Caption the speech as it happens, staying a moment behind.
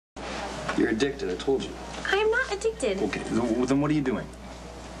You're addicted, I told you. I am not addicted. Okay, then what are you doing?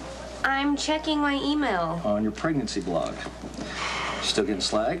 I'm checking my email. On your pregnancy blog. Still getting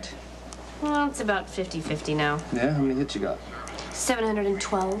slagged? Well, it's about 50-50 now. Yeah, how many hits you got?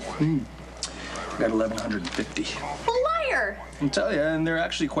 712. Got 1,150. Liar! I tell you, and they're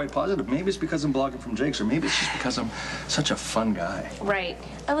actually quite positive. Maybe it's because I'm blogging from Jake's, or maybe it's just because I'm such a fun guy. Right.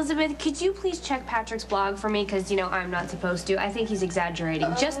 Elizabeth, could you please check Patrick's blog for me? Because, you know, I'm not supposed to. I think he's exaggerating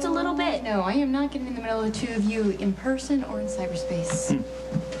just a little bit. No, I am not getting in the middle of the two of you in person or in cyberspace.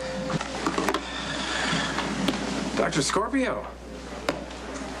 Dr. Scorpio.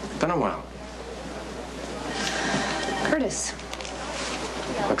 Been a while. Curtis.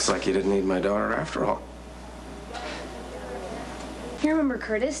 Looks like you didn't need my daughter after all. You remember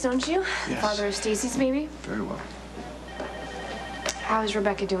Curtis, don't you? Yes. Father of Stacey's baby? Very well. How is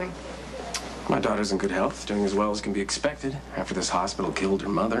Rebecca doing? My daughter's in good health, doing as well as can be expected after this hospital killed her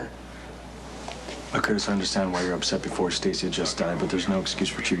mother. Curtis, I understand why you're upset before Stacey had just died, but there's no excuse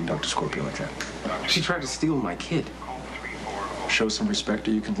for treating Dr. Scorpio like that. She tried to steal my kid. Show some respect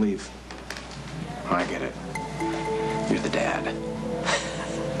or you can leave. I get it. You're the dad.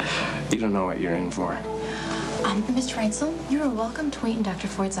 You don't know what you're in for. Mr. Reitzel, you are welcome to wait in Dr.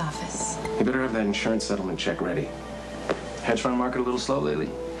 Ford's office. You better have that insurance settlement check ready. Hedge fund market a little slow lately?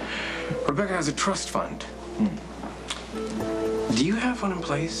 Rebecca has a trust fund. Do you have one in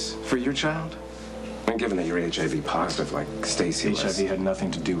place for your child? And given that you're HIV positive like Stacey was. HIV had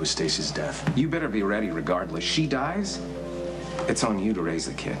nothing to do with Stacey's death. You better be ready regardless. She dies, it's on you to raise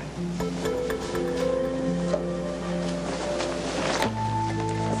the kid.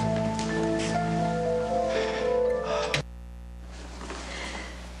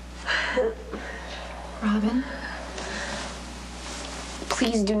 Robin?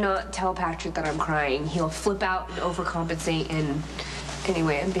 Please do not tell Patrick that I'm crying. He'll flip out and overcompensate and...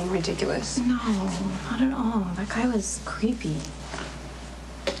 Anyway, I'm being ridiculous. No, not at all. That guy was creepy.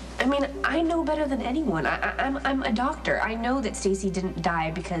 I mean, I know better than anyone. I'm a doctor. I know that Stacey didn't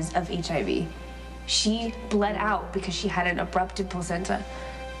die because of HIV. She bled out because she had an abrupted placenta.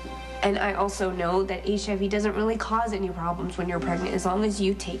 And I also know that HIV doesn't really cause any problems when you're pregnant as long as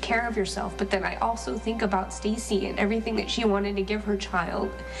you take care of yourself. But then I also think about Stacey and everything that she wanted to give her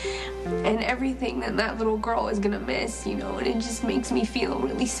child and everything that that little girl is gonna miss, you know, and it just makes me feel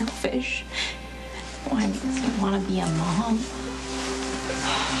really selfish. Why, because you want to be a mom?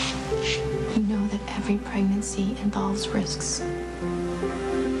 You know that every pregnancy involves risks.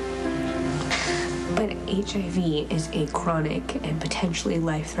 But HIV is a chronic and potentially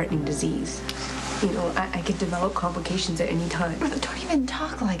life-threatening disease. You know, I could develop complications at any time. Don't even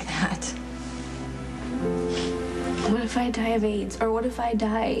talk like that. What if I die of AIDS? Or what if I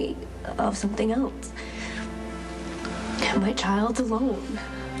die of something else? And my child's alone.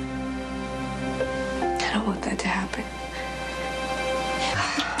 I don't want that to happen.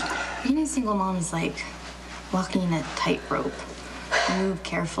 Being a single mom is like walking a tightrope. You move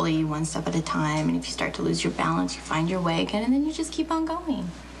carefully, one step at a time, and if you start to lose your balance, you find your way again, and then you just keep on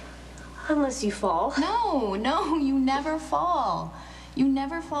going. Unless you fall. No, you never fall. You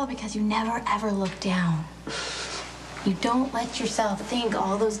never fall because you never, ever look down. You don't let yourself think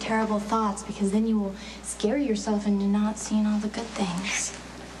all those terrible thoughts because then you will scare yourself into not seeing all the good things.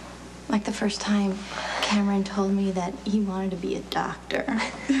 Like the first time Cameron told me that he wanted to be a doctor.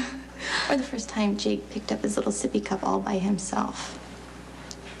 Or the first time Jake picked up his little sippy cup all by himself.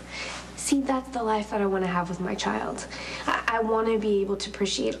 See, that's the life that I want to have with my child. I want to be able to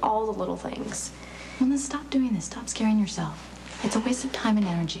appreciate all the little things. Well, then stop doing this. Stop scaring yourself. It's a waste of time and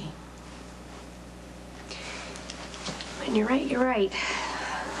energy. And you're right, you're right.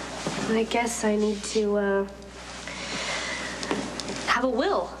 I guess I need to, have a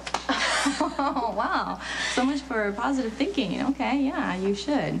will. Oh, wow. So much for positive thinking. Okay, yeah, you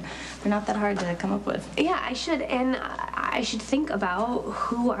should. They're not that hard to come up with. Yeah, I should. And I should think about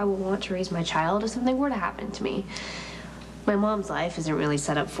who I will want to raise my child if something were to happen to me. My mom's life isn't really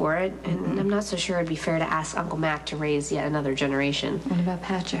set up for it, and I'm not so sure it'd be fair to ask Uncle Mac to raise yet another generation. What about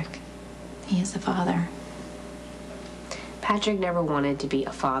Patrick? He is the father. Patrick never wanted to be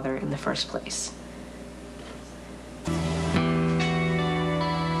a father in the first place.